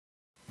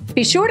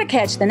Be sure to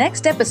catch the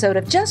next episode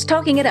of Just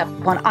Talking It Up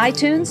on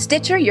iTunes,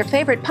 Stitcher, your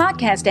favorite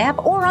podcast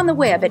app, or on the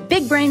web at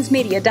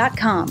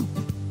bigbrainsmedia.com.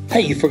 Hey,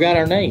 you forgot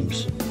our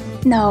names.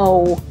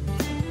 No.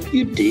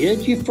 You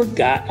did. You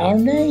forgot our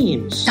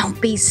names.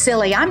 Don't be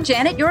silly. I'm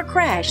Janet, you're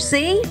Crash,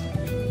 see?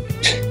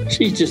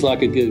 She's just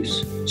like a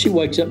goose. She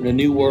wakes up in a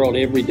new world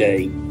every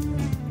day.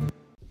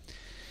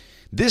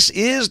 This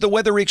is the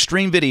Weather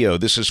Xtreme video.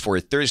 This is for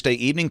Thursday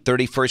evening,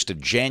 31st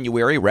of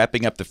January,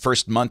 wrapping up the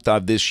first month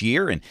of this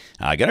year. And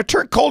going to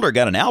turn colder.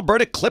 Got an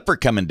Alberta clipper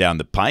coming down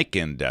the pike,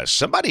 and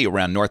somebody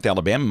around North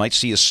Alabama might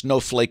see a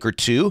snowflake or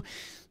two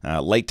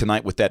late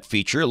tonight with that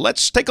feature.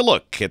 Let's take a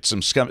look at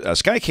some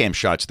sky cam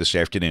shots this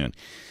afternoon.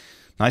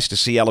 Nice to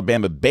see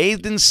Alabama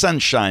bathed in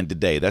sunshine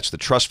today. That's the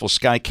Trustful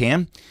Sky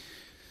Cam.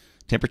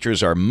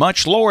 Temperatures are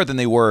much lower than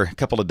they were a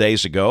couple of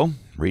days ago.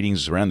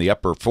 Readings around the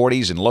upper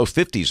 40s and low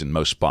 50s in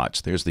most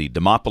spots. There's the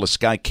Demopolis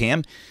Sky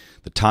Cam,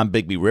 the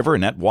Tombigbee River,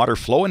 and that water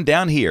flowing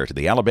down here to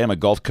the Alabama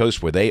Gulf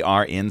Coast where they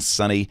are in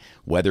sunny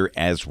weather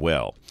as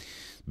well.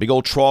 Big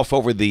old trough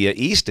over the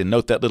east, and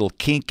note that little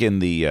kink in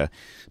the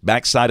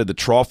backside of the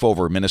trough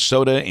over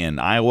Minnesota and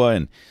Iowa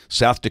and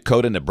South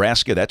Dakota,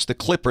 Nebraska. That's the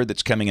clipper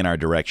that's coming in our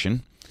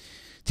direction.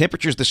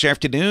 Temperatures this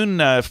afternoon,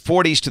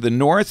 40s to the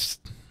north.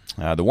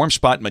 The warm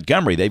spot in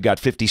Montgomery, they've got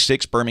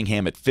 56.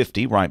 Birmingham at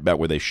 50, right about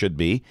where they should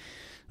be.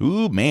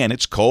 Ooh, man,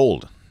 it's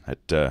cold.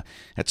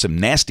 That's some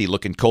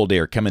nasty-looking cold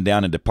air coming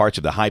down into parts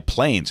of the high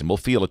plains, and we'll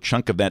feel a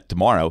chunk of that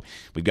tomorrow.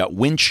 We've got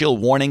wind chill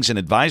warnings and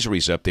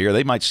advisories up there.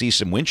 They might see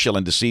some wind chill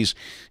indices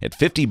at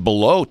 50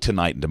 below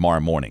tonight and tomorrow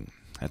morning.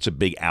 That's a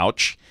big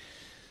ouch.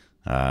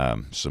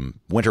 Some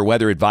winter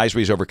weather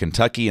advisories over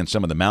Kentucky and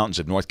some of the mountains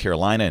of North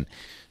Carolina and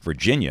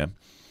Virginia.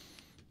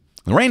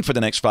 The rain for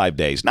the next 5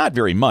 days, not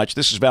very much.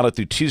 This is valid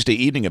through Tuesday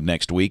evening of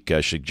next week,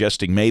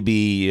 suggesting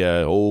maybe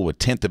a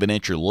tenth of an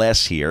inch or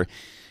less here.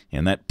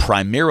 And that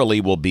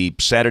primarily will be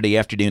Saturday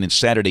afternoon and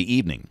Saturday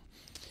evening.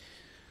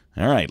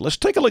 All right, let's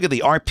take a look at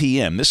the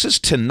RPM. This is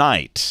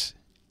tonight.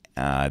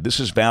 This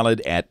is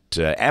valid at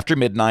after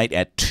midnight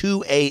at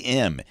 2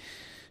 a.m.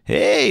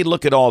 Hey,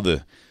 look at all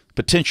the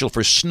potential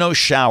for snow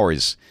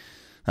showers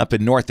up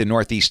in north and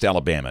northeast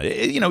Alabama.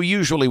 You know,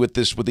 usually with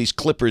these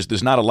clippers,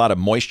 there's not a lot of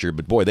moisture,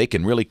 but boy, they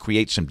can really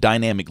create some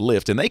dynamic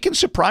lift, and they can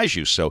surprise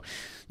you. So,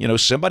 you know,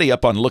 somebody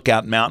up on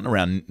Lookout Mountain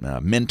around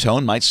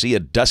Mentone might see a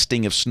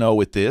dusting of snow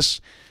with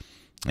this,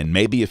 and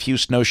maybe a few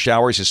snow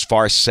showers as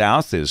far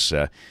south as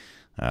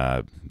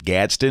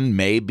Gadsden,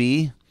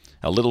 maybe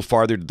a little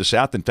farther to the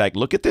south. In fact,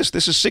 look at this.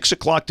 This is 6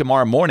 o'clock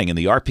tomorrow morning, and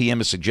the RPM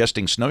is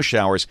suggesting snow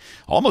showers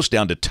almost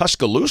down to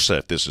Tuscaloosa,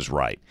 if this is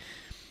right.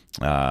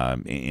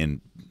 And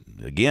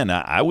again,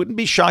 I wouldn't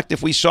be shocked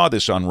if we saw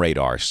this on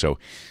radar. So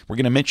we're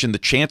going to mention the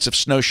chance of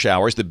snow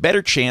showers, the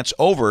better chance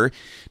over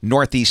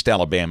northeast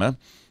Alabama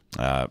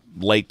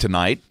late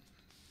tonight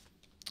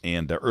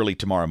and early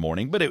tomorrow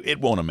morning. But it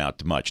won't amount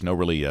to much. No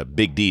really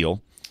big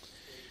deal.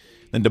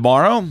 Then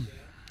tomorrow,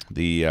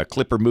 the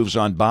clipper moves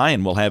on by,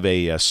 and we'll have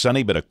a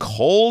sunny but a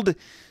cold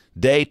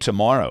day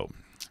tomorrow.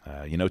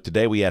 You know,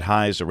 today we had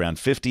highs around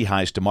 50,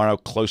 highs tomorrow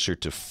closer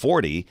to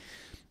 40.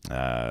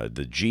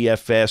 The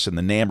GFS and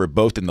the NAM are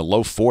both in the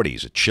low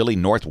 40s, a chilly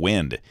north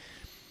wind.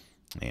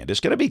 And it's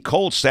going to be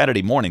cold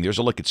Saturday morning. There's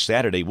a look at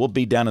Saturday. We'll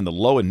be down in the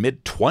low and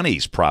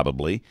mid-20s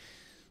probably.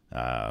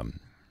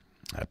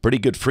 A pretty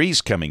good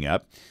freeze coming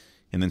up.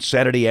 And then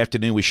Saturday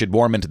afternoon, we should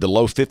warm into the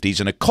low 50s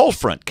and a cold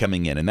front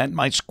coming in, and that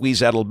might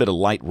squeeze out a little bit of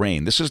light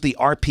rain. This is the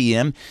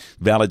RPM,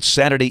 valid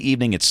Saturday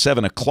evening at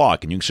 7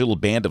 o'clock, and you can see a little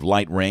band of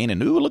light rain.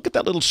 And, ooh, look at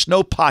that little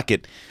snow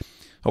pocket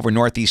over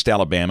northeast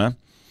Alabama.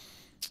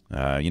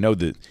 You know,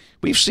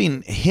 we've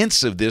seen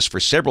hints of this for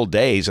several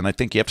days, and I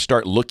think you have to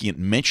start looking at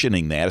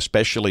mentioning that,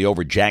 especially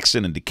over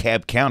Jackson and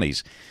DeKalb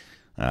counties,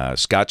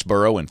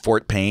 Scottsboro and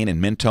Fort Payne and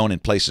Mentone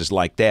and places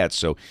like that.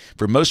 So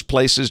for most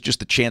places,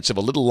 just a chance of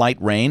a little light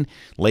rain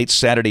late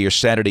Saturday or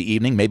Saturday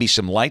evening, maybe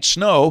some light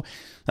snow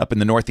up in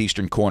the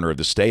northeastern corner of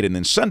the state. And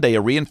then Sunday,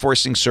 a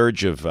reinforcing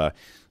surge of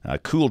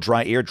cool,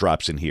 dry air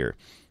drops in here.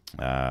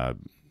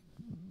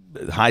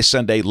 High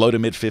Sunday, low to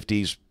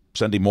mid-50s.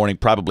 Sunday morning,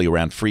 probably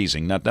around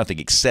freezing, nothing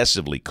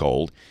excessively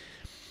cold.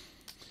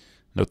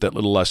 Note that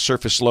little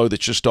surface low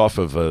that's just off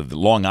of the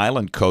Long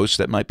Island coast.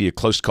 That might be a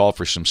close call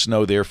for some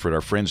snow there for our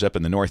friends up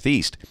in the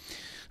Northeast. All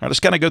right, let's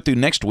kind of go through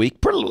next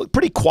week.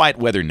 Pretty quiet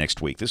weather next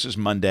week. This is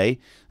Monday,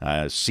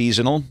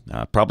 seasonal.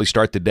 Probably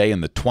start the day in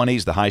the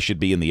 20s. The high should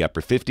be in the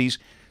upper 50s.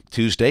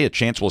 Tuesday, a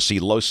chance we'll see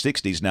low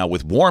 60s. Now,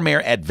 with warm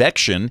air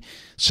advection,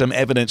 some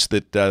evidence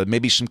that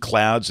maybe some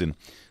clouds and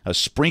a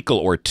sprinkle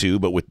or two,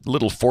 but with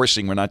little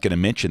forcing, we're not going to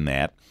mention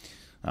that.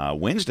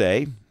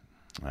 Wednesday,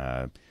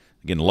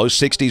 again, low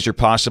 60s are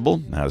possible.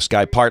 The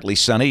sky partly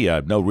sunny,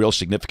 no real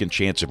significant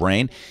chance of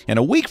rain. And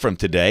a week from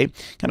today,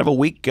 kind of a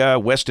weak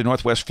west to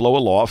northwest flow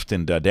aloft,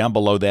 and down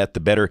below that, the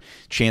better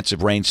chance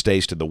of rain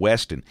stays to the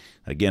west. And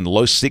again,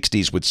 low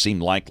 60s would seem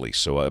likely.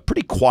 So a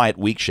pretty quiet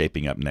week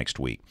shaping up next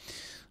week.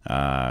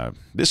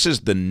 This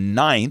is the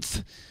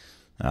 9th,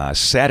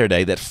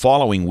 Saturday, that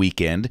following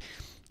weekend.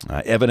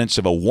 Evidence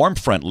of a warm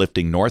front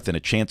lifting north and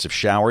a chance of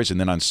showers. And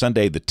then on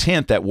Sunday the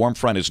 10th, that warm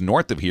front is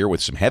north of here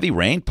with some heavy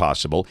rain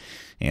possible.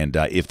 And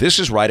if this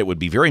is right, it would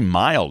be very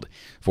mild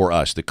for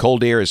us. The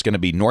cold air is going to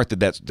be north of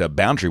that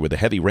boundary where the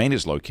heavy rain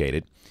is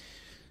located.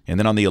 And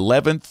then on the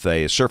 11th,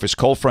 a surface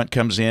cold front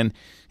comes in,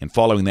 and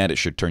following that, it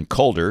should turn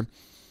colder.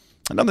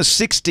 And on the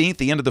 16th,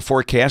 the end of the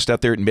forecast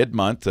out there at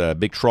mid-month, a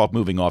big trough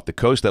moving off the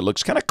coast that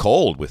looks kind of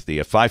cold with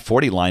the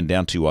 540 line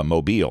down to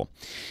Mobile.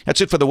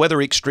 That's it for the Weather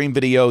Xtreme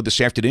video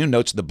this afternoon.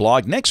 Notes in the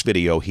blog. Next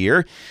video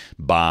here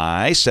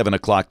by 7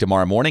 o'clock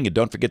tomorrow morning. And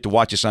don't forget to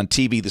watch us on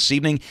TV this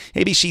evening,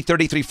 ABC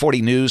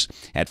 3340 News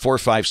at 4,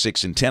 5,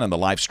 6, and 10 on the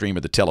live stream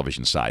of the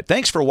television side.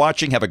 Thanks for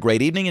watching. Have a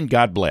great evening, and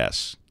God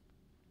bless.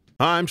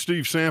 Hi, I'm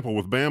Steve Sample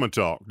with Bama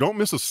Talk. Don't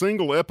miss a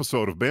single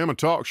episode of Bama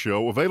Talk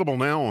Show, available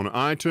now on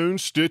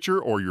iTunes,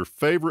 Stitcher, or your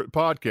favorite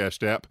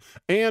podcast app,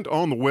 and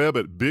on the web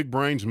at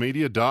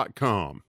bigbrainsmedia.com.